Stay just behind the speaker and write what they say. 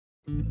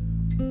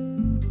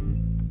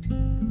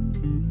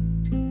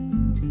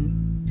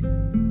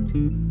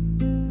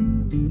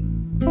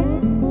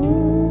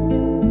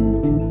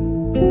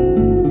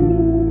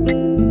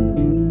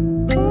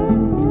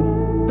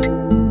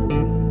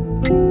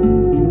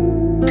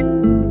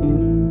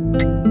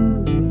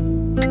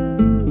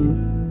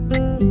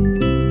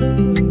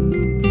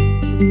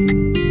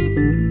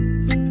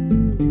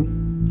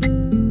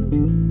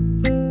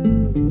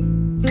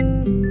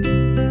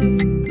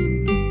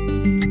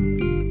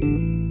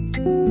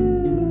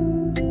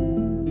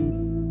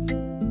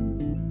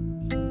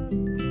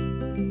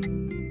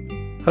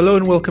Hello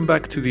and welcome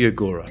back to The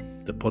Agora,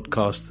 the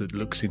podcast that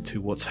looks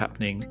into what's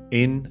happening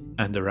in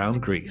and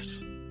around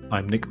Greece.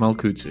 I'm Nick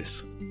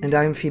Malkoutsis. And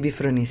I'm Phoebe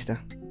Fronista.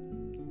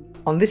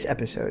 On this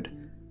episode,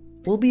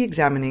 we'll be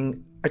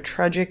examining a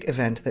tragic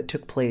event that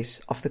took place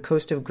off the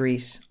coast of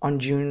Greece on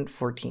June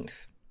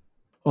 14th.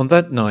 On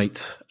that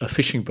night, a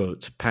fishing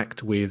boat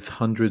packed with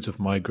hundreds of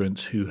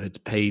migrants who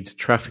had paid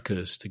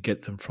traffickers to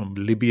get them from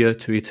Libya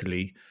to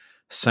Italy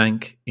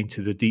sank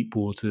into the deep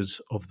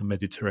waters of the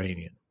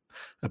Mediterranean,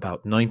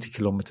 about 90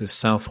 kilometers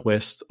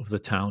southwest of the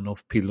town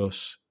of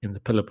Pylos in the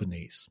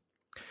Peloponnese.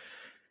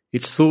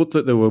 It's thought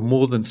that there were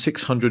more than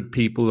 600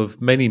 people of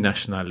many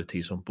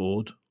nationalities on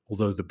board,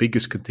 although the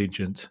biggest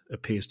contingent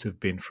appears to have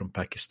been from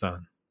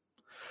Pakistan.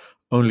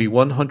 Only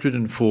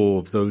 104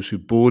 of those who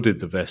boarded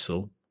the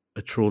vessel,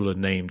 a trawler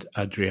named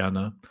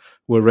Adriana,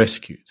 were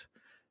rescued.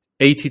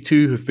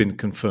 82 have been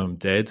confirmed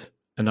dead,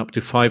 and up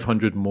to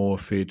 500 more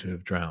feared to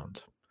have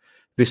drowned.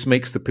 This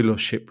makes the Pylos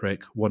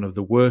shipwreck one of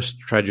the worst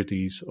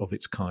tragedies of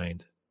its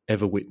kind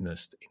ever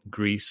witnessed in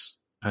Greece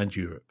and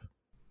Europe.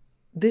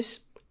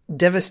 This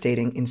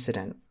devastating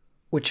incident,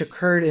 which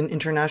occurred in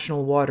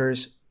international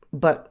waters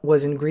but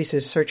was in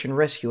Greece's search and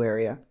rescue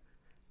area,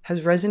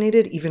 has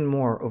resonated even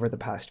more over the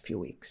past few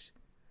weeks.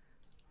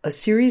 A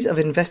series of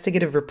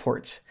investigative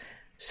reports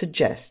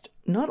suggest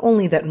not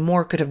only that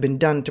more could have been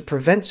done to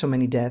prevent so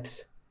many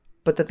deaths,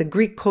 but that the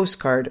Greek Coast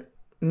Guard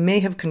may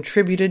have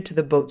contributed to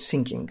the boat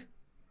sinking,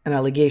 an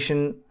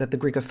allegation that the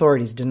Greek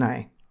authorities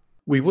deny.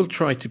 We will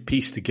try to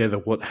piece together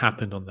what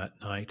happened on that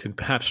night and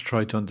perhaps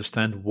try to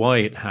understand why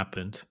it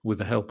happened with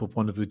the help of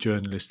one of the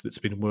journalists that's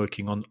been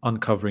working on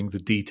uncovering the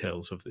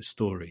details of this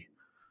story.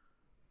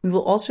 We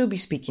will also be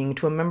speaking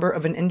to a member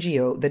of an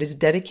NGO that is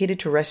dedicated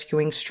to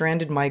rescuing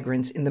stranded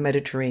migrants in the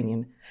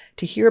Mediterranean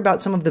to hear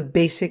about some of the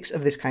basics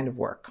of this kind of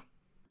work.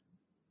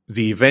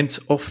 The events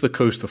off the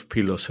coast of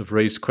Pylos have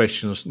raised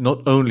questions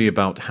not only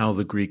about how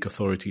the Greek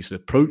authorities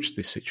approached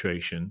this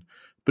situation,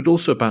 but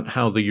also about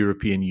how the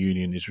European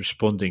Union is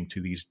responding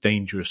to these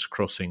dangerous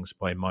crossings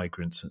by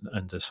migrants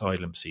and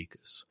asylum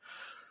seekers.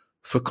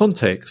 For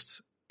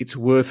context, it's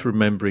worth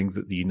remembering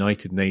that the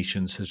United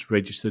Nations has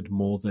registered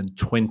more than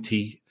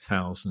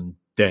 20,000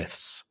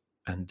 deaths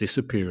and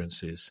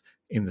disappearances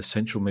in the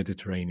central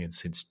Mediterranean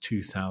since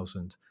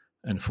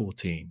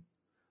 2014.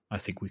 I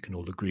think we can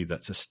all agree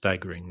that's a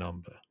staggering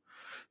number.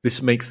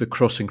 This makes the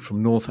crossing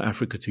from North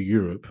Africa to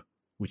Europe,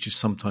 which is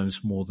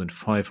sometimes more than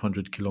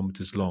 500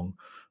 kilometers long,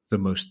 the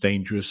most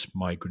dangerous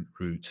migrant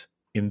route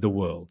in the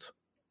world.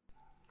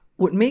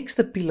 What makes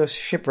the Pylos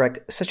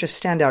shipwreck such a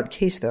standout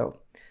case, though,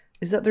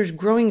 is that there's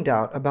growing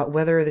doubt about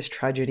whether this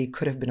tragedy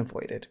could have been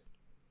avoided.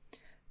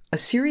 A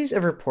series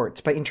of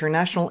reports by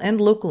international and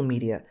local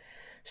media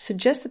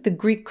suggest that the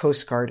Greek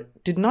Coast Guard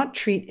did not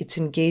treat its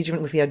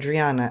engagement with the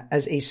Adriana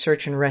as a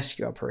search and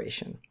rescue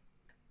operation.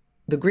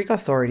 The Greek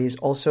authorities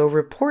also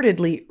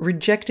reportedly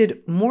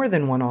rejected more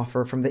than one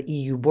offer from the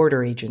EU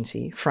border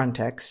agency,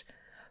 Frontex,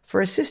 for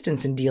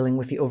assistance in dealing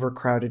with the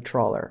overcrowded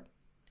trawler,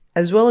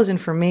 as well as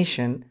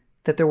information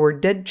that there were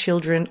dead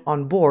children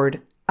on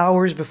board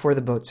hours before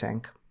the boat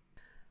sank.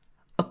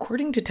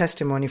 According to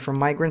testimony from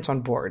migrants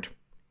on board,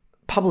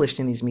 published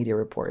in these media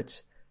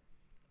reports,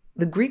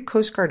 the Greek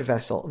Coast Guard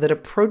vessel that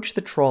approached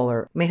the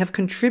trawler may have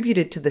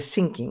contributed to the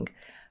sinking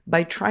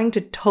by trying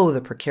to tow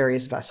the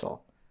precarious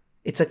vessel.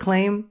 It's a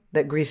claim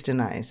that Greece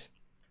denies.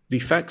 The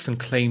facts and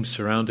claims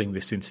surrounding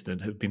this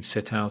incident have been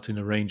set out in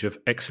a range of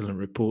excellent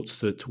reports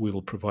that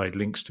we'll provide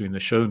links to in the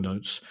show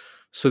notes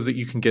so that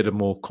you can get a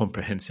more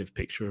comprehensive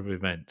picture of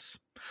events.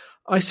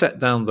 I sat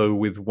down, though,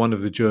 with one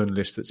of the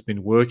journalists that's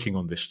been working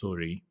on this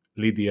story,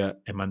 Lydia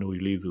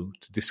Emanuelidou,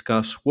 to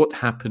discuss what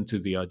happened to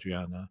the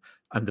Adriana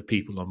and the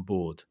people on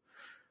board.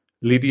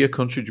 Lydia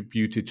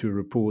contributed to a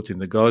report in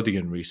The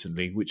Guardian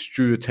recently which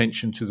drew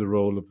attention to the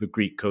role of the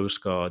Greek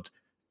Coast Guard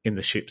in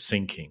the ship's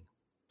sinking.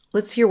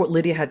 Let's hear what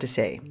Lydia had to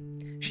say.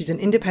 She's an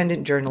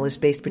independent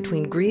journalist based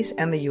between Greece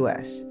and the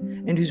US,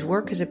 and whose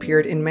work has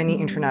appeared in many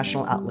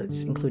international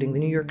outlets, including the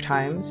New York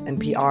Times,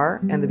 NPR,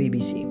 and the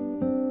BBC.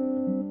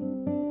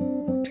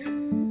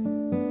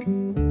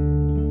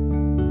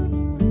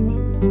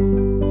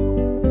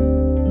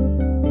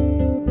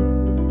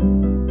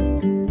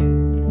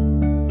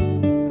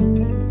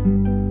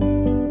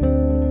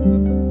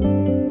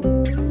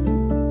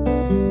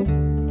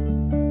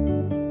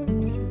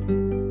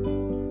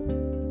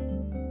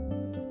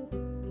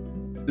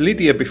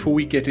 Lydia, before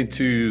we get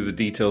into the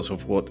details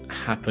of what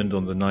happened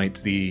on the night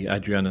the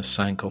Adriana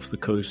sank off the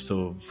coast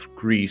of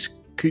Greece,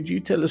 could you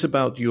tell us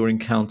about your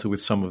encounter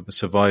with some of the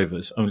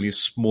survivors? Only a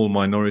small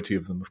minority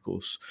of them, of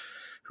course,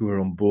 who were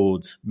on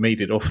board, made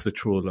it off the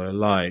trawler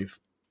alive.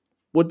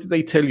 What did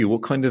they tell you?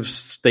 What kind of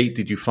state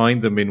did you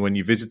find them in when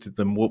you visited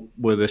them? What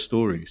were their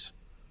stories?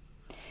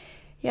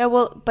 Yeah,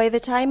 well, by the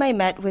time I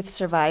met with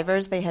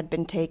survivors, they had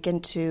been taken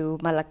to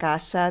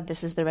Malakasa.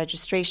 This is the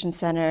registration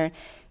center,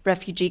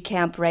 refugee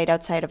camp right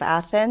outside of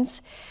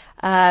Athens.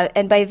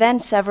 And by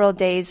then, several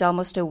days,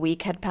 almost a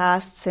week had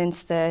passed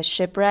since the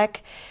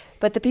shipwreck.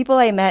 But the people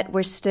I met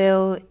were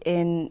still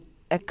in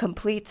a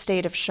complete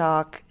state of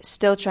shock,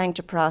 still trying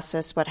to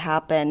process what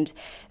happened.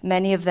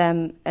 Many of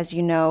them, as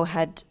you know,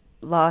 had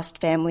lost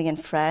family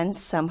and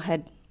friends. Some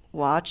had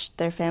watched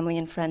their family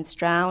and friends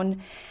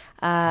drown.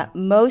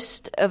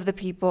 Most of the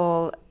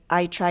people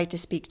I tried to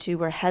speak to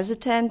were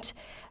hesitant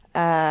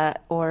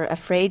or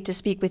afraid to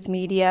speak with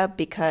media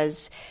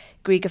because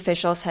Greek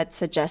officials had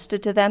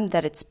suggested to them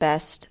that it's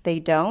best they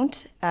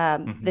don't.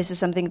 This is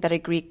something that a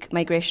Greek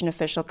migration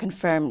official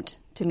confirmed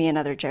to me and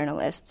other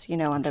journalists,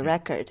 on the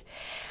record.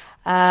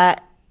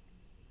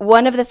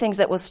 One of the things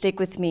that will stick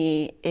with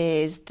me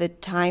is the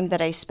time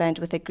that I spent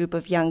with a group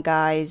of young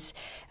guys,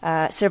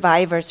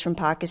 survivors from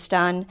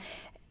Pakistan.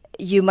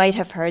 You might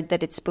have heard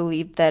that it's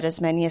believed that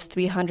as many as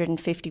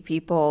 350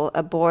 people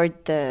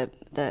aboard the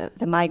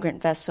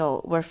migrant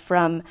vessel were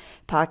from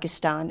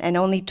Pakistan, and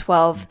only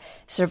 12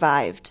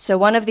 survived. So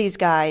one of these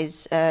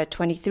guys, a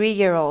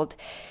 23-year-old,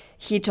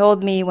 he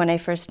told me when I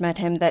first met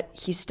him that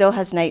he still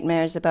has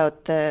nightmares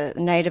about the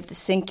night of the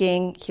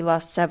sinking. He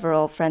lost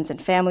several friends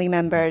and family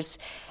members.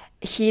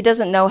 He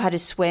doesn't know how to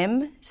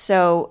swim,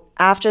 so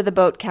after the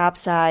boat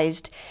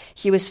capsized,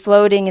 he was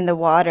floating in the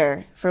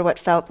water for what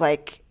felt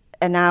like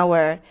an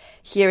hour,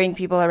 hearing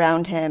people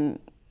around him,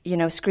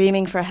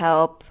 screaming for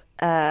help.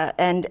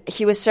 And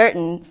he was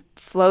certain,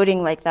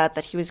 floating like that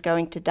he was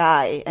going to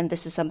die. And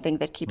this is something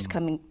that keeps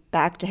coming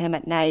back to him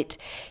at night.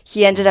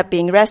 He ended up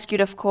being rescued,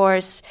 of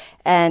course,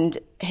 and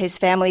his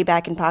family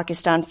back in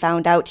Pakistan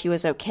found out he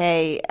was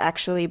okay,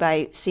 actually,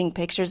 by seeing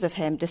pictures of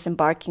him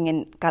disembarking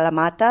in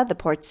Kalamata, the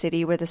port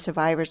city where the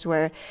survivors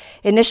were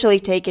initially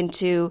taken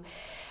to.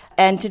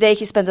 And today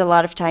he spends a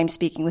lot of time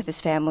speaking with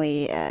his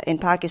family in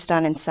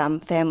Pakistan and some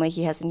family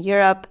he has in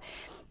Europe.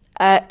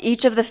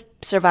 Each of the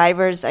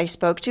survivors I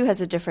spoke to has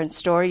a different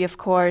story, of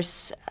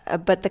course,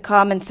 but the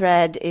common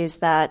thread is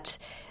that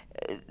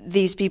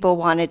these people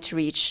wanted to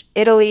reach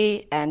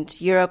Italy and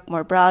Europe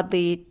more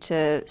broadly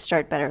to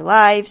start better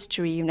lives,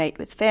 to reunite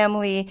with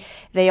family.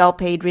 They all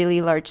paid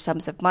really large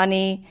sums of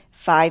money,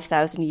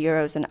 5,000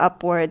 euros and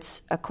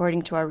upwards,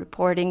 according to our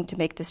reporting, to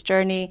make this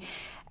journey.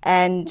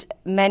 And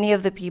many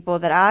of the people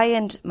that I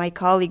and my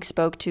colleagues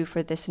spoke to for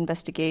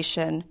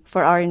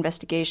our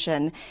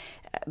investigation,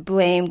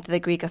 blamed the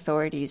Greek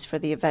authorities for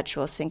the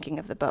eventual sinking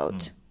of the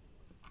boat.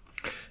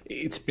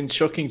 It's been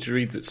shocking to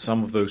read that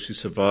some of those who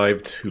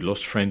survived, who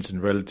lost friends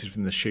and relatives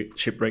in the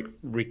shipwreck,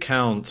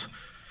 recount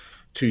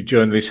to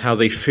journalists how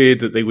they feared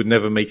that they would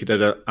never make it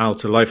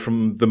out alive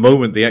from the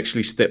moment they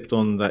actually stepped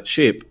on that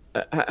ship.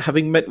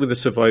 Having met with the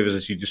survivors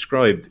as you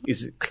described,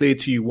 is it clear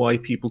to you why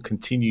people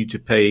continue to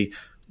pay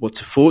what's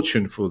a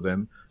fortune for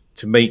them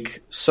to make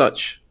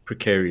such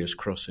precarious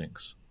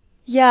crossings?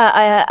 Yeah,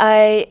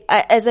 I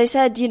as I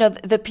said,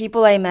 the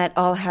people I met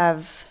all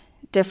have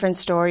different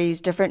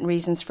stories, different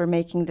reasons for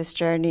making this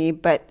journey,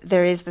 but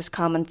there is this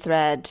common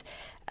thread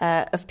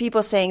of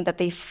people saying that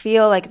they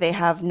feel like they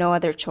have no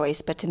other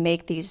choice but to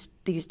make these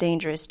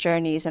dangerous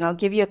journeys. And I'll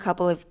give you a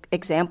couple of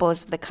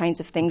examples of the kinds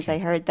of things I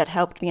heard that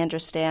helped me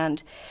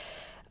understand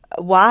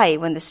why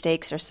when the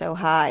stakes are so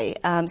high.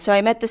 So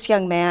I met this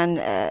young man,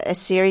 a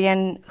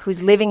Syrian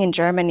who's living in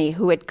Germany,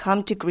 who had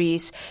come to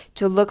Greece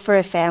to look for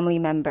a family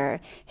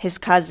member, his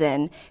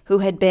cousin, who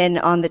had been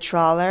on the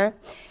trawler.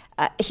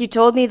 He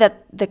told me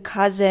that the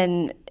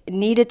cousin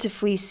needed to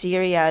flee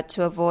Syria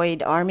to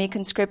avoid army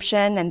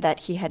conscription and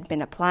that he had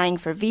been applying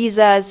for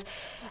visas.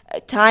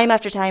 Time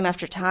after time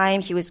after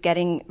time, he was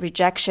getting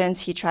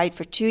rejections. He tried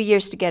for 2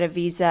 years to get a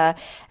visa,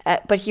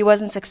 but he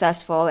wasn't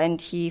successful,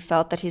 and he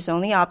felt that his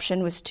only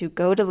option was to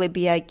go to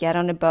Libya, get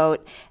on a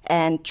boat,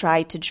 and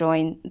try to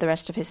join the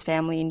rest of his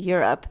family in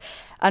Europe.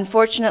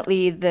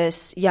 Unfortunately,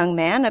 this young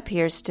man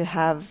appears to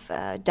have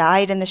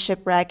died in the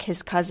shipwreck.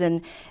 His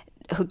cousin,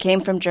 who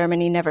came from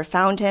Germany, never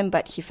found him,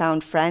 but he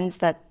found friends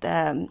that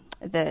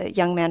the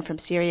young man from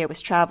Syria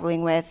was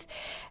traveling with.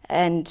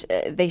 And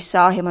they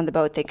saw him on the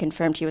boat. They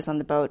confirmed he was on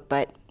the boat,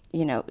 but,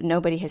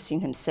 nobody has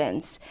seen him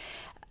since.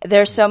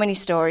 There are so many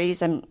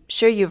stories. I'm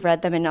sure you've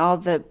read them in all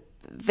the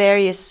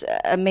various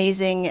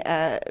amazing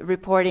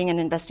reporting and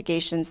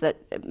investigations that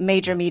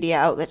major media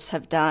outlets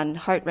have done,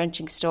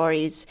 heart-wrenching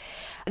stories.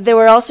 There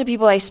were also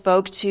people I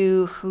spoke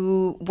to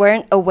who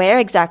weren't aware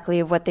exactly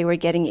of what they were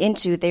getting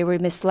into. They were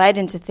misled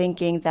into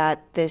thinking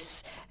that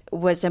this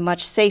was a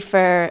much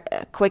safer,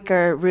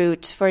 quicker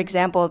route. For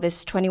example,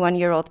 this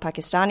 21-year-old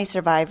Pakistani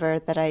survivor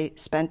that I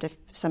spent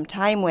some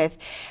time with,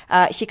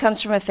 he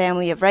comes from a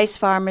family of rice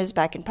farmers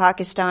back in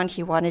Pakistan.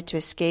 He wanted to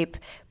escape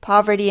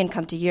poverty and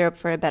come to Europe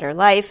for a better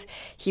life.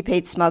 He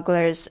paid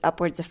smugglers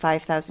upwards of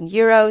 5,000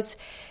 euros.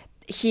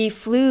 He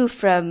flew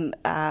from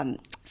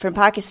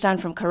Pakistan,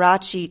 from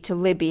Karachi to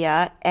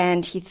Libya,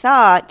 and he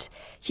thought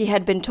he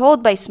had been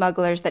told by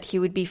smugglers that he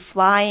would be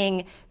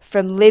flying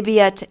from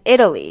Libya to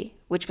Italy,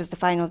 which was the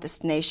final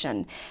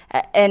destination.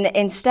 And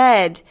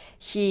instead,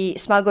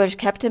 smugglers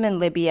kept him in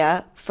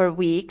Libya for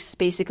weeks,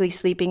 basically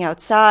sleeping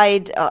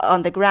outside,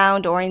 on the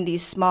ground, or in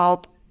these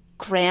small,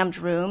 crammed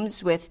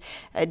rooms with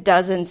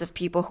dozens of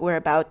people who were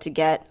about to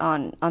get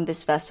on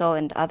this vessel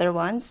and other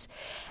ones.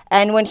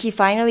 And when he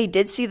finally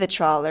did see the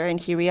trawler and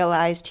he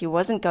realized he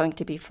wasn't going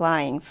to be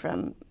flying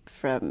from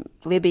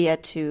Libya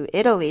to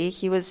Italy,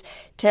 he was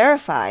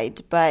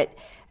terrified, but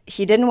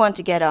he didn't want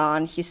to get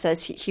on. He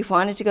says he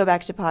wanted to go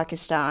back to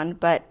Pakistan,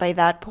 but by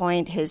that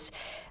point, his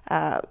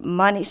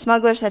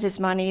smugglers had his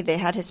money, they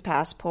had his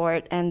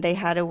passport, and they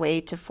had a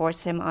way to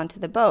force him onto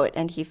the boat.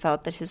 And he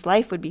felt that his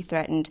life would be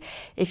threatened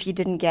if he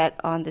didn't get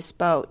on this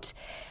boat.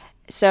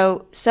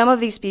 So some of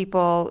these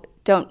people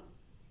don't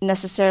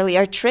necessarily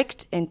are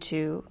tricked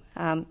into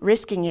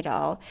risking it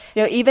all.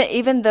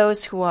 Even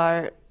those who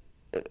are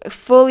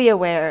fully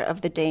aware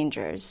of the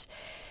dangers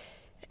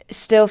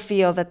still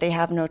feel that they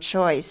have no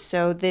choice.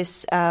 So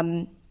this,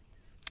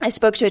 I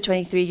spoke to a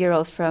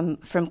 23-year-old from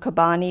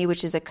Kobani,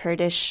 which is a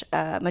Kurdish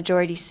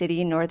majority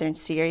city in northern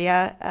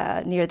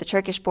Syria, near the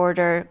Turkish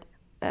border,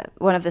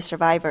 one of the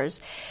survivors.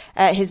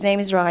 His name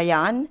is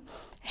Rohayan.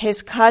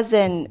 His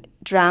cousin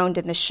drowned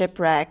in the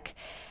shipwreck,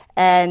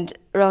 and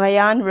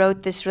Rohayan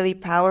wrote this really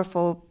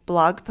powerful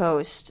blog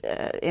post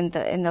in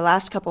the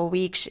last couple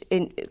weeks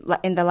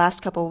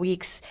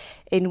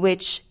in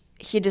which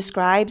he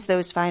describes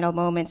those final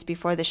moments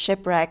before the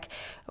shipwreck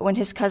when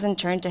his cousin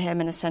turned to him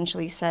and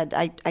essentially said,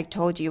 I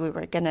told you we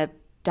were going to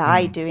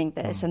die doing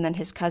this. And then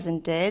his cousin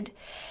did.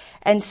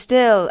 And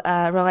still,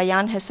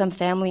 Rohayan has some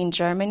family in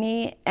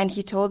Germany. And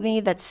he told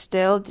me that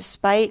still,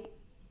 despite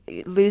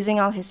losing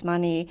all his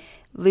money,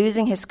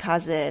 losing his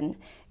cousin,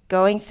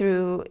 going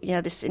through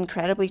this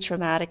incredibly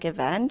traumatic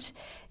event,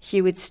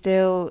 he would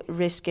still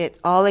risk it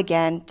all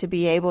again to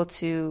be able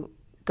to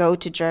go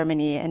to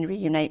Germany and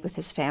reunite with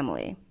his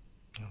family.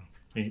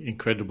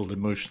 Incredible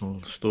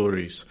emotional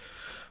stories.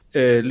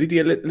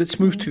 Lydia, let's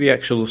move to the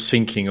actual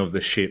sinking of the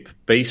ship.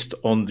 Based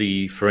on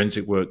the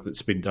forensic work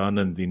that's been done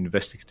and the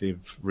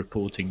investigative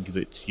reporting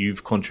that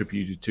you've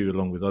contributed to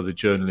along with other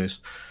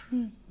journalists,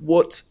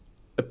 what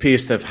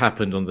appears to have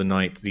happened on the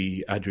night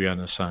the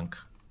Adriana sank?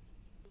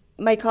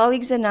 My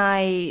colleagues and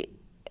I,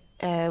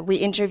 we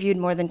interviewed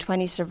more than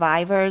 20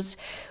 survivors.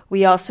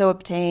 We also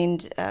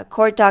obtained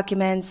court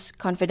documents,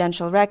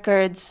 confidential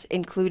records,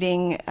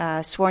 including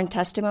sworn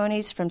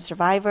testimonies from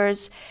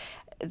survivors,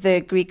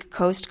 the Greek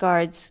Coast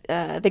Guard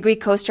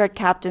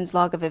captain's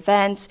log of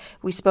events.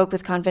 We spoke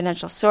with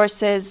confidential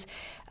sources.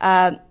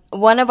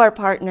 One of our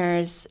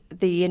partners,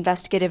 the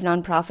investigative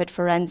nonprofit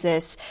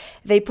Forensis,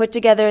 they put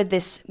together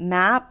this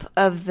map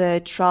of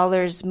the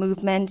trawler's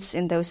movements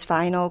in those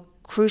final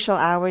crucial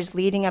hours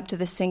leading up to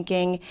the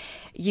sinking,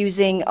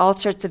 using all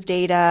sorts of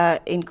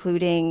data,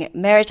 including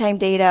maritime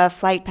data,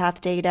 flight path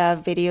data,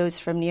 videos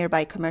from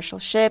nearby commercial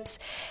ships.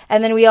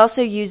 And then we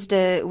also used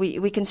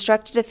we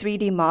constructed a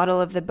 3D model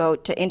of the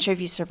boat to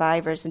interview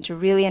survivors and to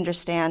really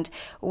understand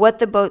what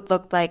the boat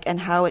looked like and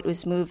how it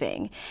was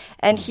moving.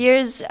 And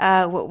here's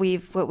what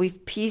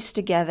we've pieced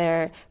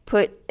together,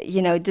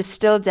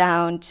 distilled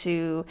down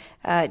to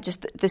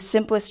just the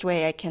simplest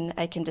way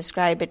I can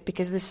describe it,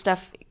 because this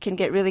stuff can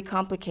get really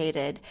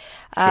complicated.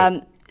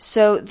 Sure.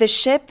 So the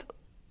ship,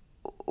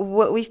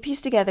 what we've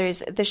pieced together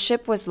is the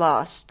ship was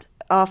lost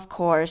off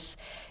course,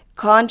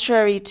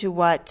 contrary to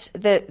what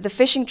the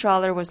fishing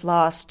trawler was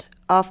lost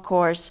off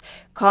course,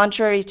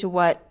 contrary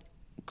to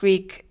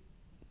Greek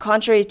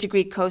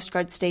Coast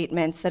Guard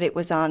statements that it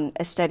was on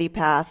a steady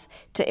path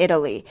to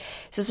Italy.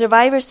 So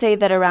survivors say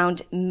that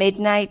around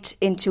midnight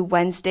into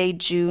Wednesday,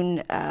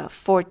 June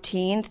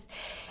 14th,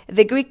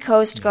 the Greek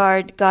Coast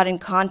Guard got in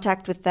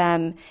contact with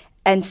them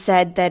and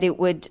said that it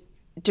would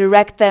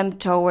direct them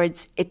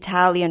towards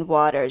Italian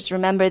waters.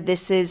 Remember,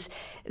 this is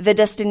the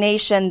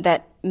destination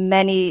that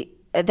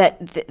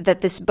that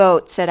this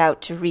boat set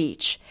out to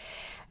reach.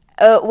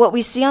 What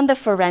we see on the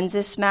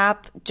Forensis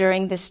map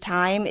during this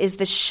time is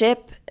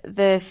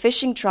the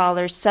fishing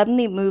trawler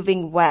suddenly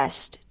moving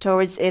west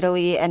towards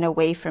Italy and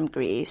away from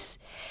Greece.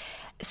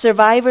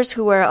 Survivors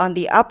who were on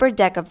the upper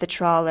deck of the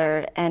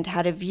trawler and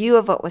had a view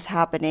of what was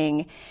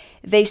happening,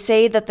 they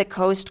say that the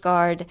Coast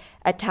Guard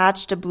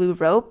attached a blue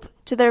rope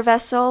to their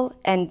vessel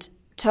and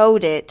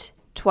towed it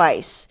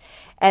twice.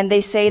 And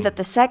they say that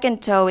the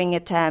second towing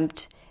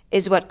attempt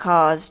is what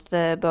caused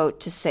the boat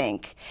to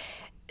sink.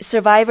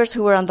 survivors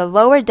who were on the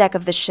lower deck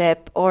of the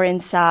ship or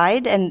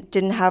inside and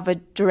didn't have a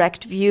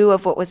direct view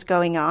of what was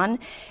going on,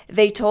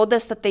 they told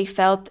us that they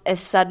felt a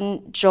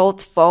sudden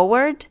jolt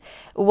forward.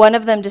 One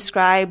of them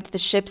described the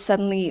ship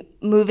suddenly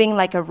moving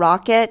like a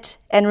rocket.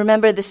 And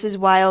remember, this is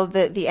while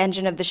the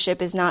engine of the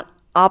ship is not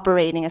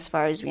operating as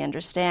far as we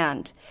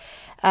understand.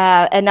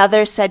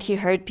 Another said he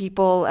heard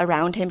people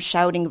around him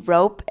shouting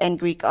rope and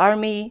Greek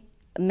army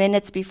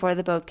minutes before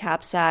the boat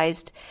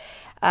capsized.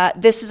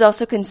 This is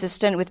also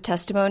consistent with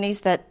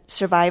testimonies that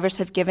survivors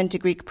have given to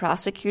Greek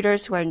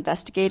prosecutors who are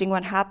investigating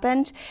what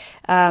happened.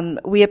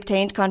 We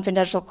obtained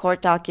confidential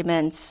court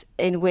documents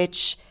in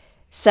which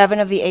 7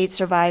 of the 8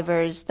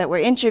 survivors that were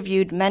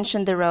interviewed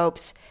mentioned the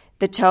ropes,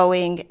 the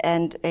towing,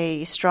 and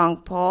a strong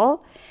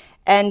pull.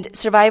 And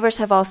survivors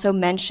have also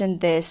mentioned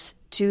this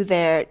to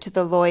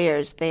the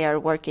lawyers they are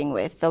working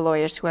with, the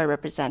lawyers who are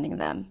representing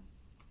them.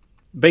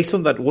 Based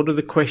on that, what are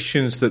the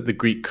questions that the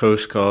Greek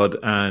Coast Guard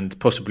and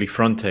possibly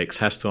Frontex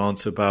has to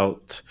answer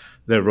about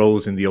their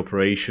roles in the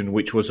operation,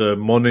 which was a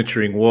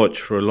monitoring watch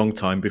for a long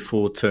time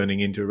before turning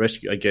into a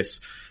rescue? I guess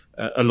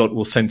a lot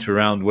will center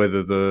around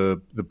whether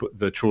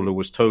the trawler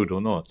was towed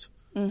or not.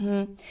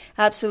 Mm-hmm.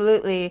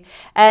 Absolutely.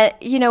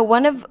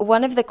 One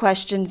of the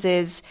questions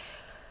is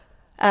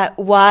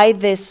why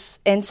this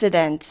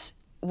incident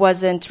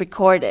wasn't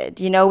recorded.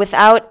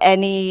 Without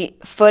any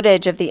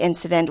footage of the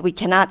incident, we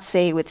cannot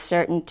say with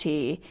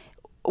certainty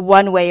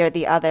one way or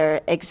the other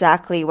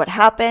exactly what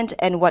happened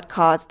and what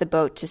caused the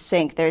boat to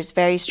sink. There's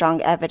very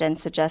strong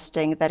evidence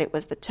suggesting that it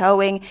was the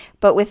towing,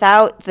 but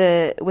without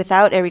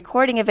a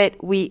recording of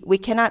it, we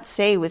cannot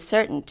say with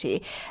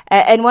certainty.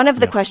 And one of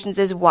the questions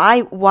is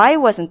why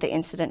wasn't the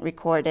incident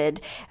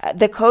recorded?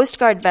 The Coast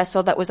Guard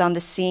vessel that was on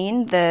the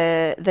scene,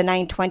 the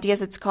 920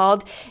 as it's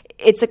called,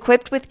 it's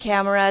equipped with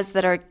cameras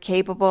that are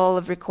capable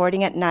of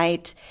recording at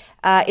night.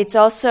 It's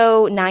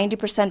also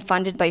 90%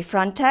 funded by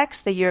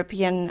Frontex, the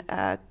European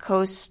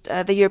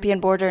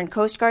Border and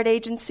Coast Guard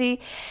Agency,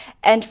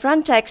 and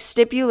Frontex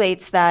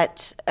stipulates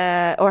that,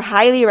 or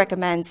highly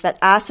recommends that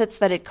assets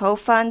that it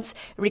co-funds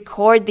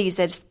record these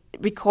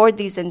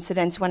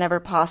incidents whenever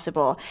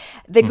possible.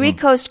 The Greek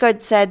Coast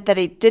Guard said that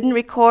it didn't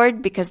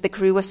record because the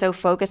crew was so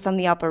focused on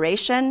the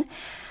operation.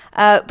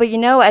 But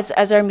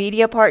as our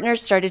media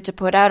partners started to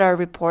put out our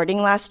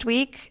reporting last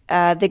week,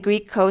 the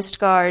Greek Coast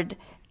Guard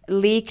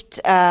leaked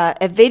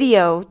a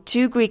video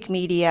to Greek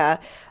media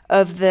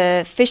of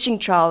the fishing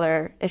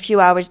trawler a few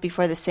hours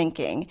before the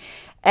sinking.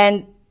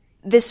 And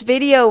this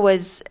video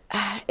was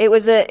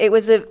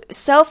a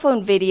cell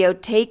phone video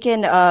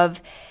taken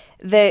of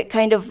the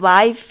kind of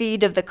live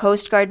feed of the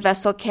Coast Guard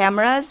vessel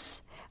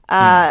cameras.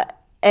 And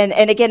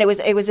again, it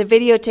was a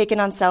video taken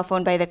on cell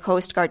phone by the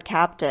Coast Guard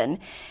captain.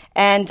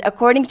 And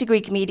according to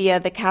Greek media,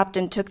 the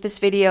captain took this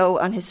video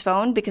on his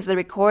phone because the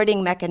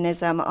recording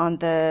mechanism on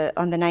the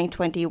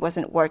 920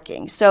 wasn't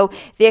working. So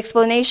the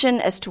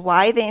explanation as to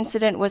why the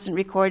incident wasn't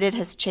recorded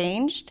has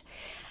changed.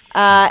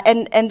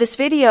 And this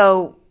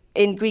video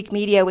in Greek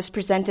media was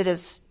presented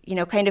as,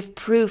 kind of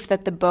proof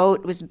that the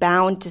boat was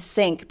bound to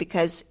sink,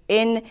 because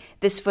in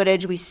this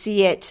footage we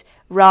see it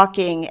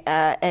rocking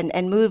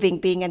and moving,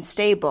 being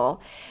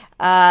unstable.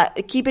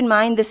 Keep in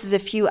mind, this is a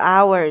few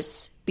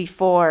hours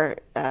before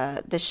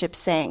the ship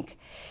sank.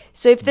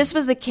 So if this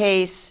was the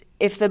case,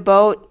 if the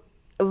boat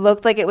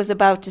looked like it was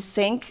about to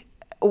sink,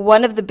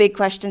 one of the big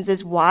questions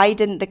is why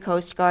didn't the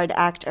Coast Guard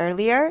act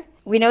earlier?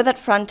 We know that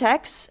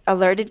Frontex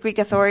alerted Greek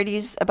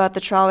authorities about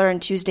the trawler on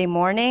Tuesday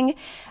morning.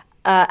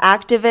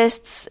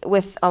 Activists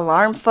with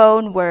alarm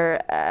phone were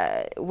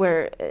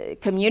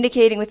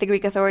communicating with the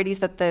Greek authorities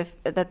that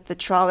the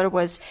trawler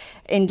was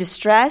in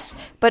distress.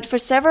 But for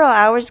several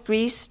hours,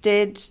 Greece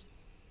did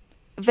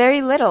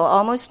very little,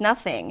 almost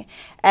nothing.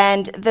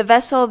 And the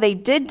vessel they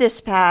did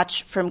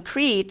dispatch from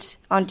Crete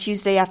on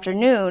Tuesday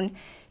afternoon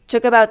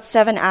took about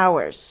 7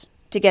 hours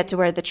to get to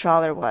where the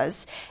trawler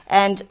was.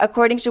 And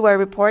according to our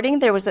reporting,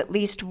 there was at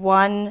least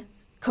one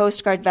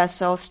Coast Guard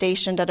vessel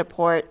stationed at a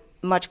port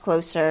much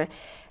closer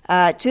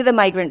to the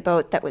migrant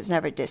boat that was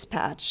never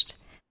dispatched.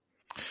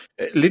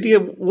 Lydia,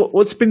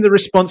 what's been the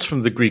response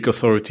from the Greek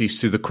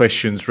authorities to the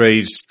questions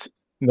raised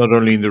not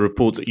only in the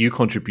report that you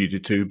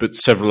contributed to, but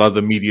several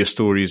other media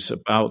stories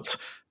about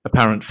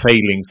apparent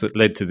failings that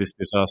led to this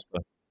disaster?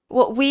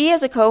 Well, we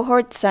as a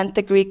cohort sent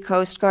the Greek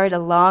Coast Guard a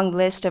long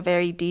list of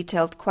very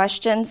detailed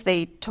questions.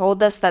 They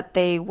told us that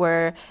they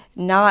were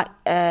not,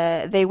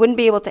 they wouldn't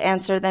be able to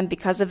answer them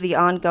because of the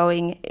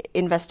ongoing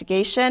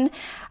investigation.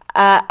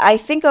 I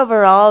think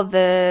overall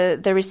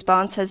the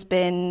response has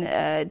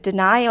been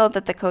denial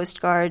that the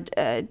Coast Guard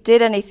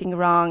did anything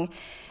wrong.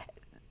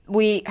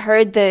 We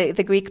heard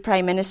the Greek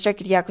Prime Minister,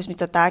 Kyriakos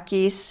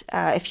Mitsotakis,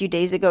 a few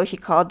days ago. He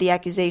called the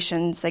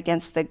accusations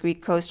against the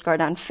Greek Coast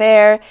Guard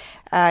unfair.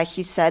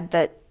 He said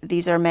that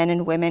these are men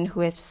and women who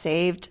have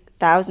saved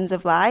thousands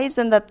of lives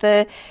and that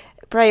the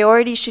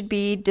priority should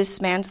be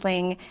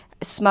dismantling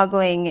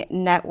smuggling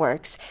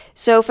networks.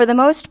 So for the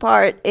most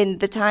part, in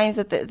the times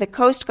that the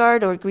Coast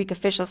Guard or Greek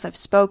officials have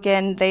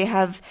spoken, they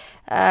have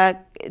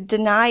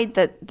denied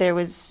that there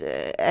was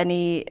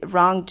any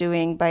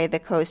wrongdoing by the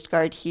Coast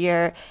Guard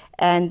here,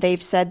 and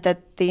they've said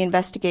that the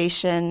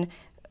investigation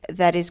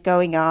that is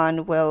going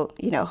on will,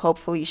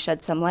 hopefully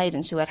shed some light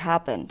into what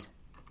happened.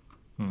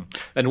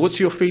 And what's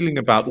your feeling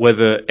about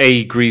whether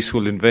A, Greece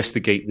will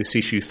investigate this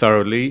issue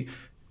thoroughly,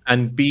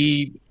 and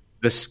B,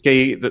 the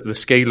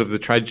scale of the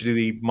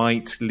tragedy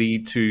might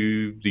lead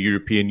to the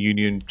European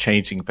Union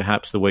changing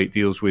perhaps the way it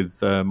deals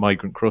with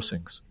migrant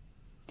crossings?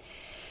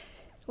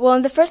 Well,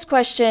 in the first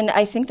question,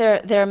 I think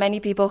there are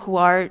many people who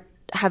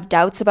have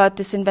doubts about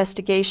this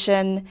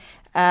investigation.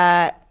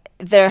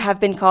 There have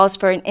been calls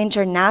for an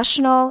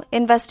international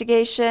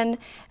investigation,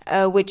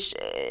 which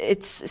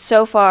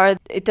so far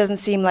it doesn't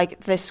seem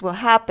like this will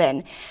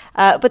happen.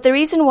 But the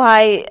reason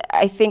why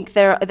I think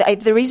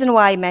the reason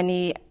why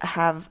many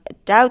have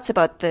doubts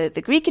about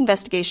the Greek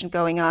investigation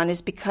going on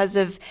is because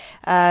of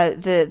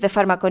the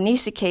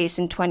Pharmakonisi case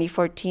in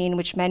 2014,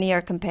 which many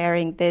are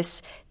comparing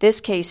this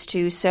case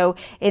to. So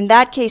in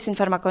that case in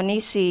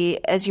Pharmakonisi,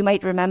 as you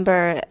might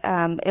remember,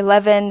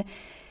 11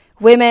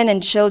 women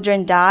and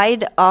children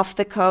died off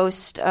the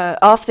coast,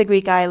 off the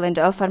Greek island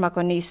of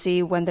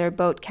Pharmakonisi when their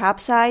boat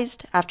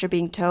capsized after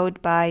being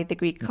towed by the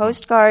Greek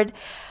Coast Guard.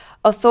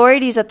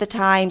 Authorities at the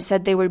time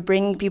said they were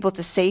bringing people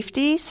to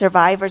safety.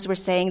 Survivors were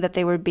saying that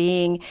they were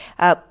being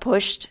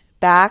pushed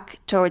back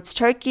towards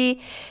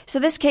Turkey. So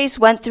this case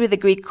went through the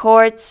Greek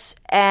courts,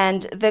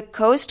 and the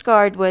Coast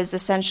Guard was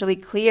essentially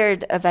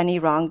cleared of any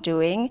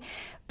wrongdoing.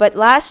 But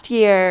last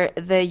year,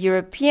 the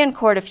European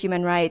Court of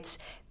Human Rights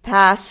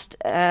passed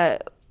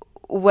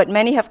what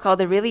many have called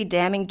a really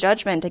damning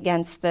judgment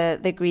against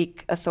the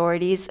Greek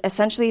authorities.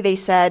 Essentially, they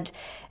said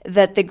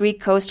that the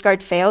Greek Coast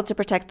Guard failed to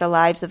protect the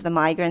lives of the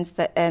migrants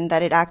and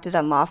that it acted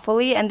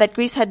unlawfully, and that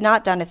Greece had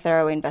not done a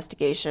thorough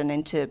investigation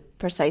into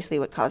precisely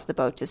what caused the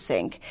boat to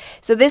sink.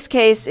 So this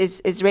case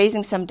is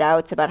raising some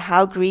doubts about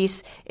how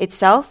Greece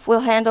itself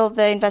will handle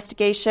the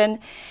investigation.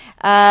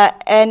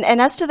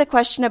 And as to the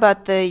question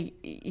about the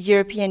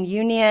European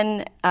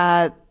Union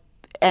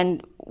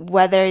and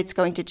whether it's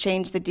going to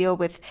change the deal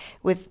with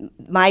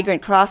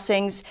migrant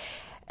crossings,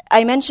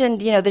 I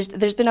mentioned,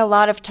 there's been a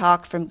lot of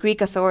talk from Greek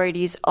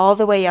authorities all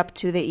the way up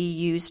to the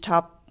EU's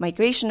top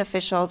migration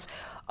officials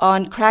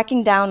on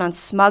cracking down on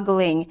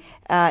smuggling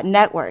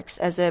networks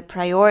as a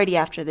priority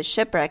after the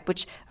shipwreck,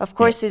 which of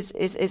course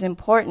is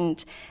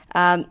important.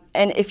 And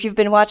if you've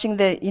been watching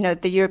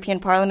the European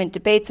Parliament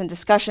debates and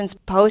discussions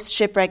post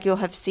shipwreck, you'll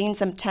have seen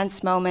some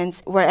tense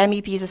moments where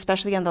MEPs,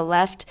 especially on the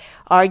left,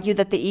 argue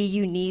that the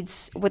EU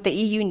needs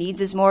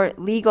is more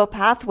legal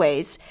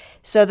pathways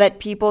so that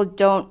people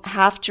don't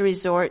have to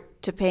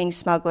resort to paying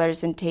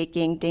smugglers and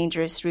taking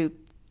dangerous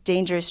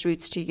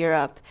routes to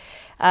Europe.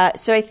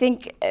 So I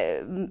think,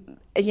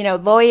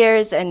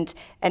 lawyers and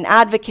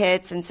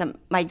advocates and some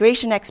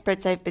migration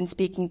experts I've been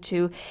speaking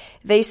to,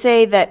 they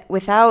say that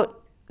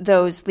without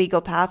those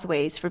legal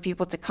pathways for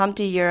people to come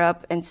to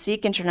Europe and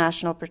seek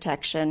international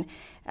protection,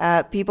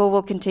 people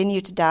will continue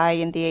to die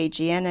in the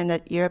Aegean and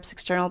at Europe's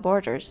external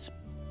borders.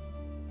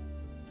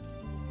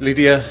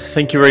 Lydia,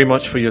 thank you very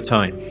much for your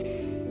time.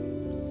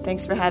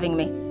 Thanks for having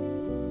me.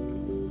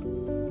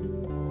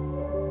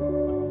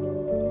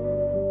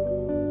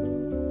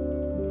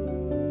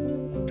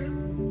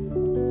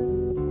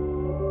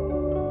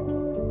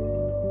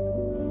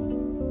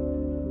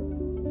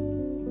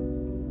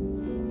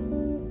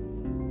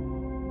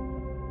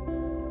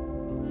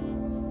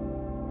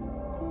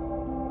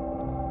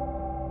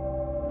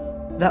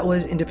 That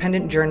was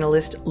independent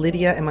journalist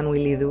Lydia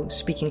Emanuelidou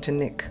speaking to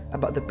Nick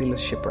about the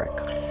Pylos shipwreck.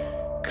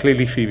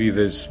 Clearly, Phoebe,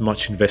 there's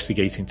much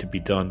investigating to be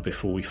done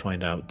before we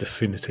find out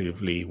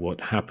definitively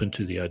what happened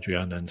to the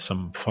Adriana and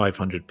some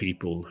 500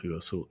 people who are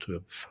thought to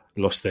have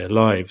lost their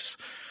lives.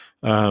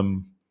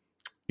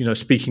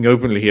 Speaking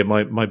openly here,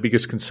 my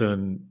biggest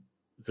concern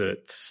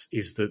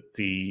is that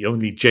the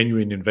only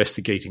genuine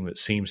investigating that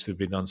seems to have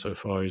been done so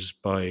far is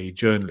by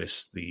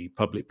journalists. The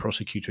public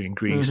prosecutor in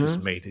Greece has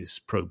made his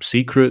probe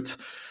secret,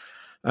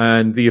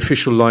 and the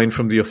official line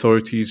from the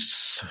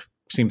authorities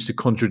seems to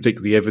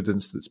contradict the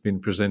evidence that's been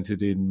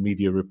presented in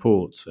media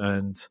reports.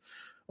 And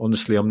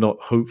honestly, I'm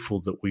not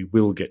hopeful that we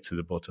will get to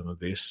the bottom of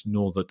this,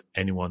 nor that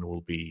anyone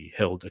will be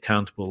held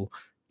accountable,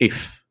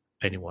 if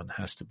anyone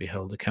has to be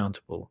held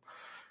accountable.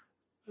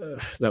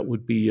 That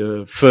would be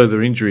a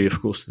further injury,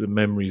 of course, to the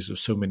memories of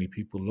so many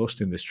people lost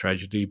in this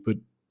tragedy, but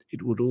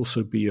it would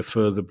also be a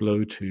further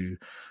blow to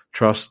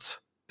trust,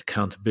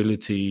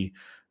 accountability,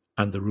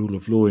 and the rule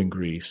of law in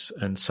Greece.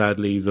 And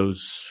sadly,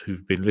 those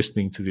who've been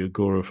listening to the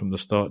Agora from the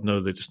start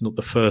know that it's not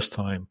the first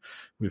time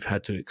we've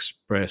had to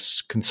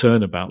express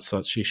concern about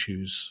such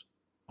issues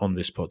on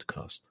this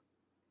podcast.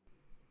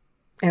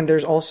 And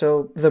there's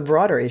also the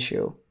broader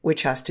issue,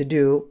 which has to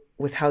do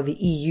with how the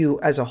EU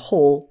as a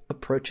whole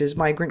approaches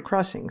migrant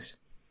crossings.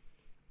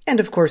 And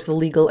of course, the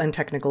legal and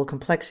technical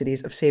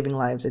complexities of saving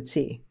lives at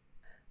sea.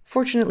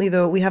 Fortunately,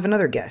 though, we have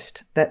another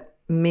guest that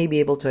may be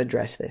able to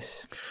address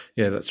this.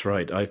 Yeah, that's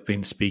right. I've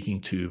been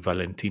speaking to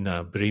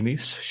Valentina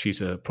Brinis.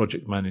 She's a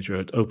project manager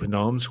at Open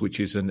Arms, which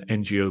is an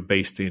NGO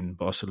based in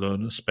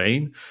Barcelona,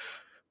 Spain.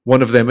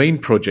 One of their main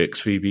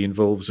projects, Phoebe,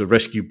 involves a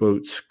rescue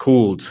boat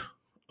called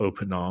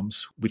Open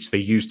Arms, which they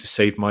use to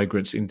save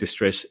migrants in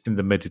distress in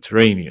the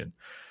Mediterranean.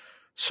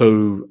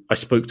 So I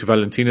spoke to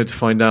Valentina to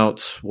find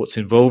out what's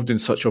involved in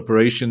such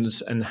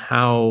operations and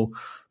how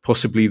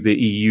possibly the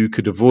EU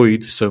could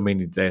avoid so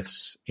many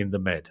deaths in the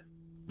Med.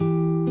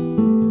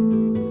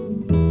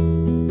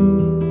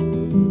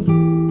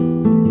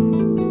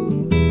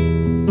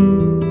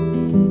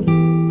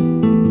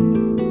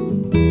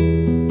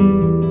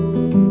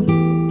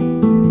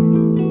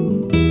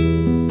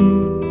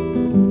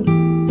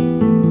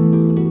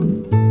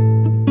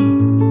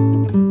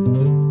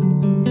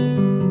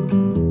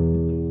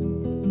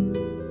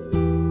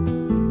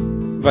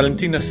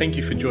 Valentina, thank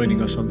you for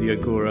joining us on the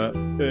Agora.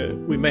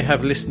 We may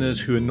have listeners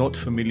who are not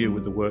familiar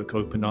with the work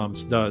Open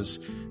Arms does.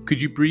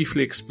 Could you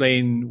briefly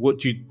explain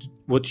what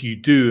you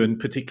do, and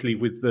particularly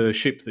with the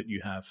ship that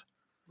you have?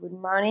 Good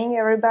morning,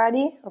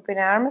 everybody. Open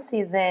Arms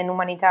is an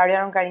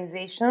humanitarian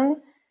organization.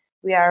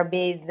 We are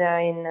based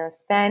in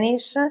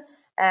Spanish,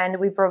 and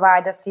we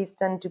provide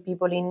assistance to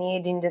people in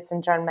need in the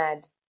Central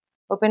Med.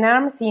 Open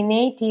Arms, in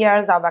 8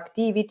 years of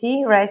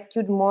activity,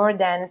 rescued more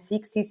than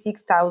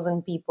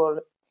 66,000 people.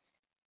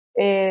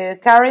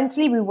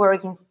 Currently, we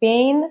work in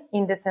Spain,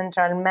 in the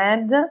Central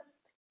Med,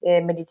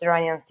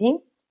 Mediterranean Sea,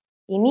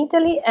 in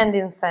Italy and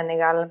in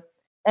Senegal.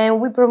 And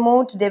we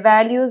promote the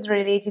values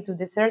related to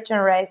the search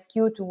and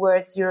rescue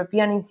towards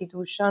European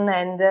institutions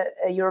and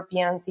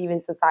European civil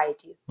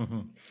societies.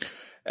 Mm-hmm.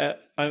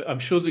 I'm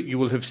sure that you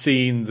will have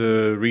seen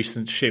the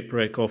recent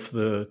shipwreck off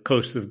the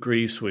coast of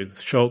Greece with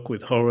shock,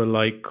 with horror,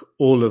 like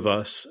all of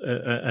us.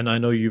 And I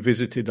know you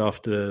visited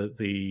after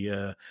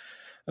the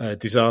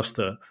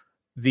disaster.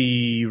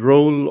 The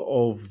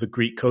role of the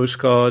Greek Coast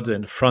Guard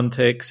and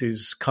Frontex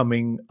is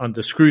coming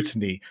under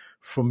scrutiny.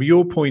 From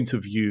your point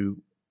of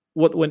view,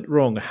 what went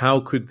wrong? How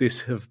could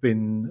this have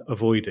been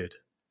avoided?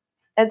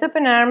 As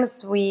Open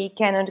Arms, we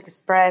cannot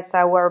express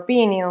our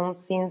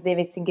opinions since the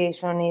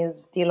investigation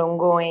is still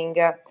ongoing.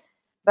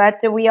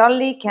 But we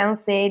only can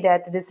say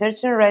that the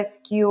search and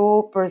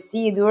rescue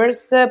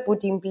procedures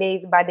put in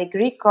place by the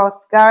Greek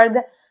Coast Guard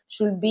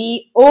should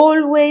be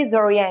always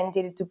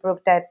oriented to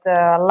protect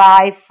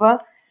life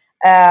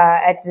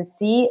at the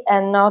sea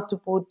and not to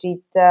put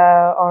it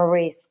on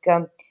risk.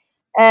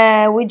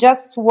 We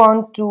just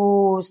want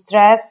to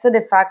stress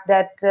the fact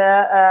that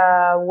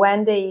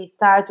when they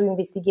start to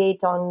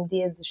investigate on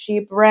this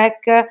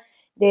shipwreck,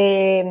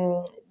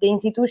 the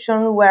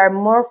institutions were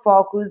more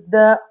focused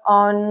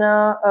on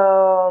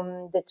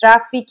the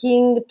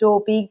trafficking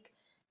topic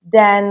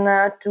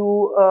than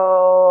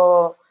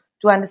to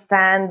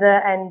understand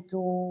and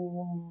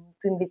to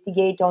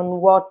investigate on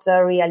what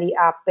really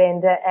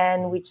happened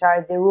and which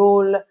are the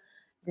role,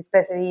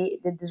 especially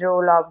the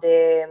role of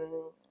the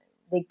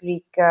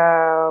Greek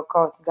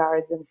Coast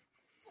Guard.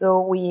 So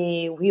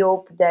we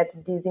hope that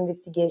this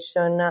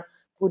investigation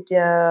would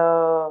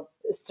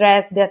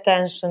stress the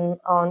attention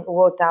on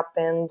what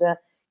happened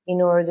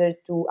in order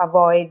to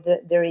avoid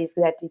the risk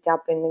that it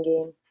happened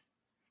again.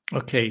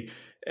 Okay.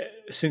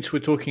 Since we're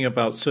talking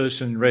about search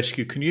and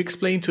rescue, can you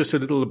explain to us a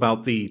little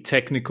about the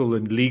technical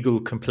and legal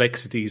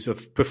complexities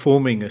of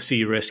performing a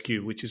sea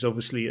rescue, which is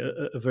obviously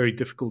a very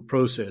difficult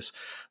process?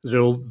 There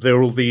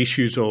are all the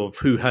issues of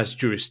who has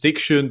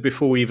jurisdiction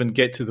before we even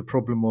get to the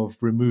problem of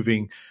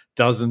removing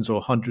dozens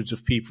or hundreds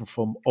of people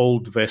from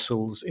old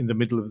vessels in the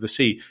middle of the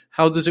sea.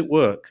 How does it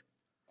work?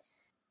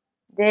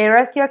 The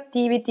rescue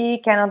activity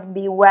cannot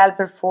be well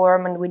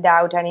performed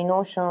without any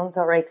notions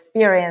or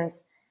experience.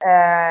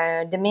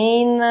 The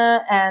main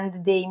and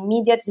the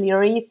immediate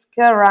risk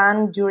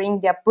run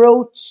during the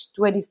approach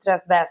to a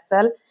distressed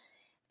vessel.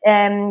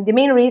 The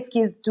main risk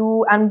is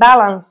to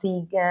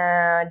unbalancing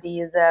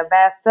this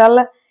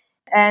vessel,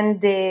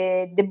 and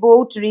the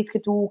boat risk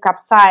to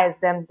capsize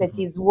them. That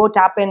is what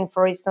happened,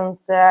 for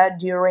instance,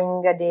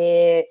 during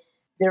the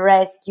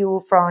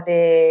rescue from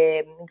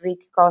the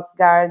Greek Coast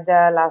Guard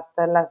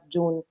last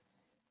June.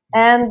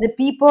 And the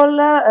people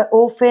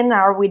often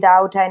are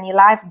without any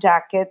life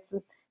jackets,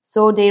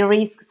 so they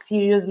risk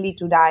seriously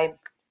to die.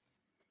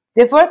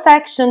 The first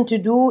action to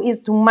do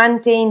is to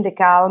maintain the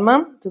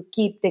calm, to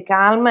keep the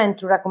calm and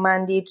to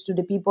recommend it to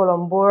the people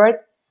on board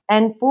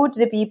and put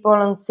the people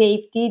on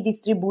safety,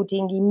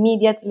 distributing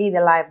immediately the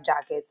life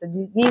jackets.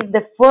 This is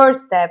the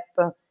first step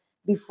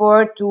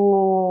before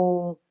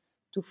to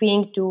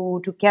think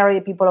to carry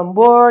people on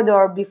board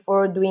or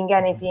before doing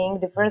anything.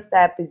 The first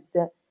step is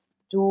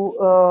to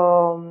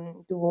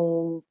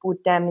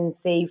put them in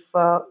safe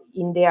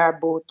in their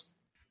boat.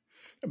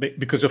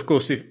 Because, of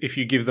course, if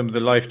you give them the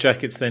life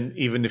jackets, then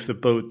even if the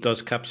boat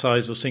does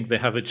capsize or sink, they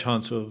have a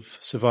chance of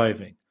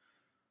surviving.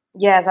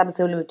 Yes,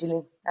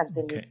 absolutely.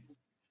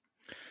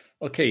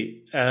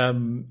 Okay.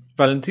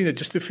 Valentina,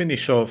 just to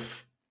finish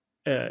off,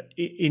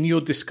 in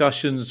your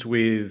discussions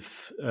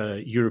with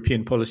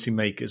European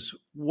policymakers,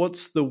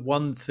 what's the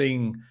one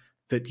thing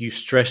that you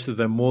stress to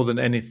them more than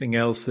anything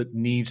else that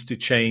needs to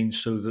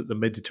change so that the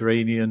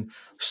Mediterranean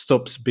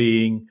stops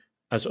being,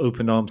 as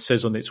Open Arms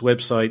says on its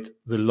website,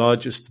 the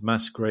largest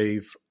mass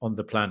grave on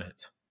the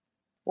planet?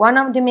 One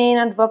of the main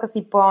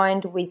advocacy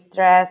points we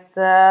stress is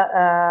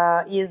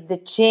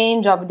the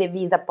change of the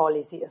visa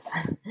policies.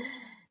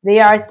 They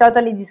are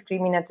totally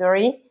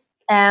discriminatory,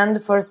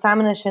 and for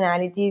some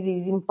nationalities it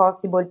is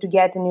impossible to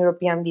get an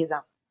European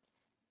visa.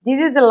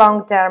 This is a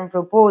long-term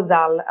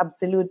proposal,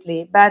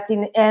 absolutely, but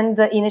in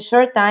a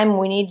short time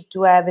we need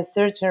to have a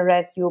search and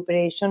rescue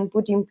operation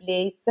put in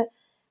place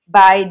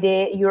by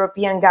the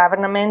European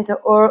government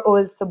or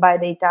also by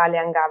the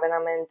Italian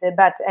government.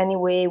 But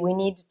anyway, we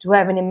need to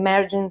have an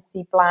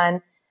emergency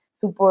plan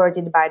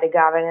supported by the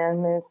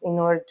governments in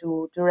order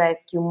to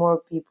rescue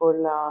more people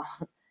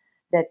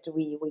that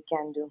we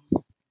can do.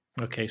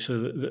 Okay,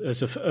 so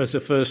as a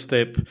first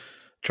step,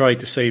 try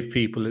to save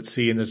people at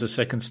sea, and as a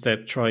second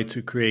step, try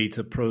to create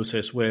a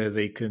process where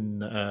they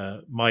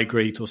can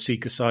migrate or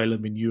seek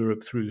asylum in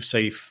Europe through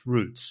safe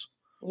routes.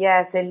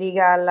 Yes, a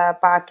legal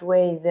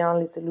pathway is the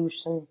only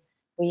solution.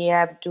 We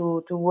have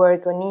to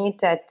work on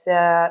it at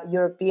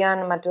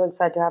European, but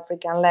also at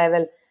African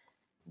level.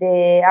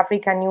 The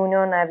African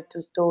Union have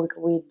to talk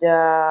with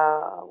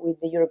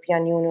the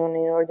European Union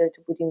in order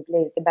to put in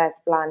place the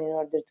best plan in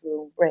order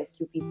to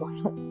rescue people.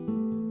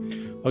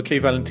 Okay,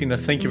 Valentina,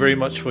 thank you very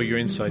much for your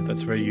insight.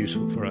 That's very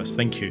useful for us.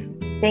 Thank you.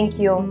 Thank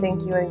you,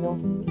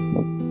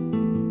 Edu.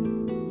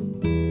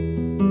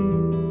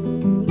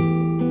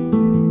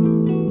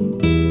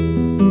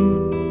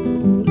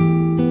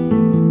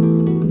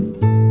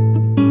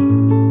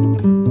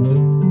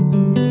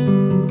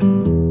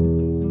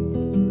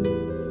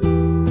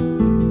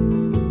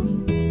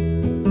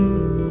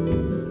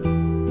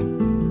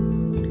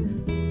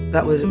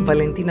 That was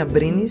Valentina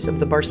Brinis of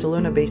the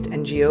Barcelona-based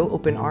NGO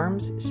Open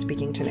Arms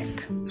speaking to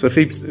Nick. So,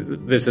 Phoebe,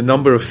 there's a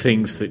number of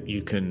things that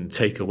you can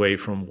take away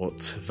from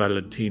what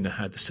Valentina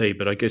had to say,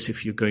 but I guess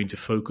if you're going to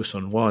focus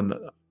on one,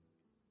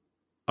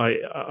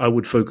 I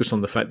would focus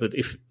on the fact that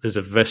if there's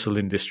a vessel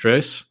in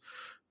distress,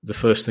 the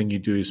first thing you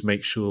do is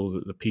make sure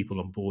that the people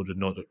on board are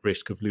not at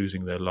risk of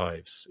losing their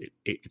lives.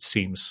 It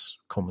seems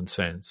common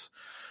sense.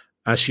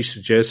 As she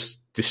suggests,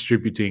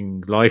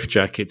 distributing life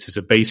jackets is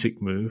a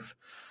basic move,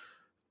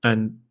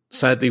 and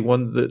sadly,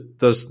 one that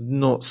does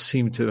not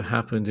seem to have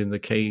happened in the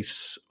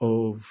case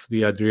of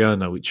the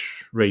Adriana,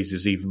 which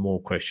raises even more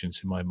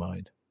questions in my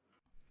mind.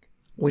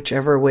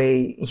 Whichever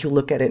way you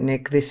look at it,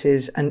 Nick, this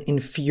is an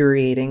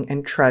infuriating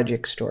and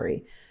tragic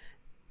story.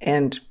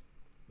 And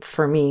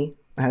for me,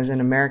 as an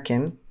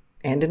American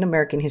and an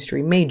American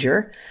history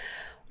major,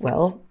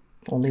 well,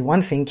 only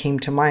one thing came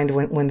to mind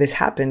when this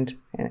happened,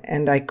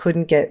 and I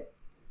couldn't get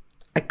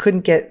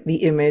the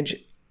image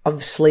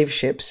of slave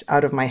ships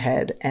out of my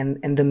head and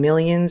the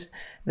millions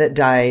that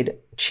died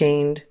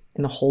chained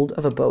in the hold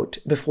of a boat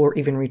before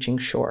even reaching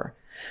shore.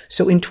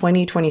 So in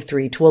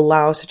 2023, to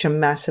allow such a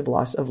massive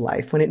loss of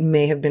life when it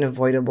may have been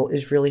avoidable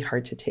is really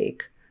hard to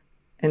take.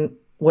 And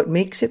what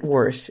makes it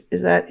worse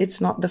is that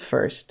it's not the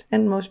first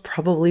and most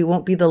probably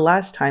won't be the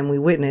last time we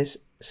witness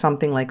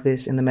something like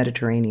this in the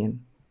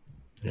Mediterranean.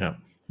 Yeah.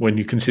 When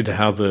you consider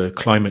how the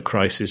climate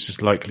crisis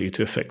is likely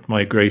to affect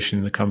migration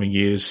in the coming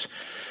years,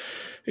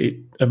 it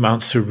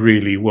amounts to a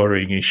really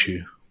worrying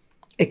issue.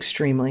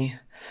 Extremely.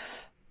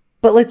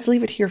 But let's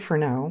leave it here for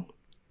now.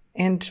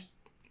 And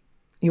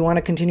you want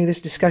to continue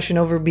this discussion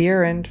over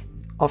beer and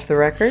off the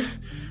record?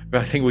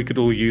 I think we could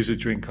all use a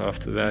drink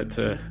after that.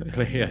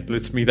 Yeah,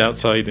 let's meet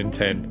outside in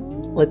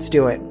 10. Let's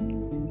do it.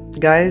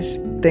 Guys,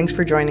 thanks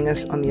for joining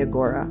us on the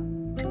Agora.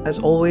 As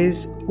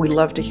always, we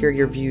love to hear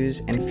your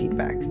views and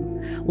feedback.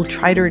 We'll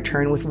try to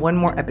return with one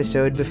more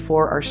episode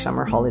before our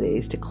summer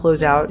holidays to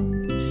close out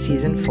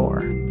Season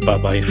 4.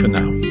 Bye-bye for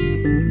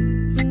now.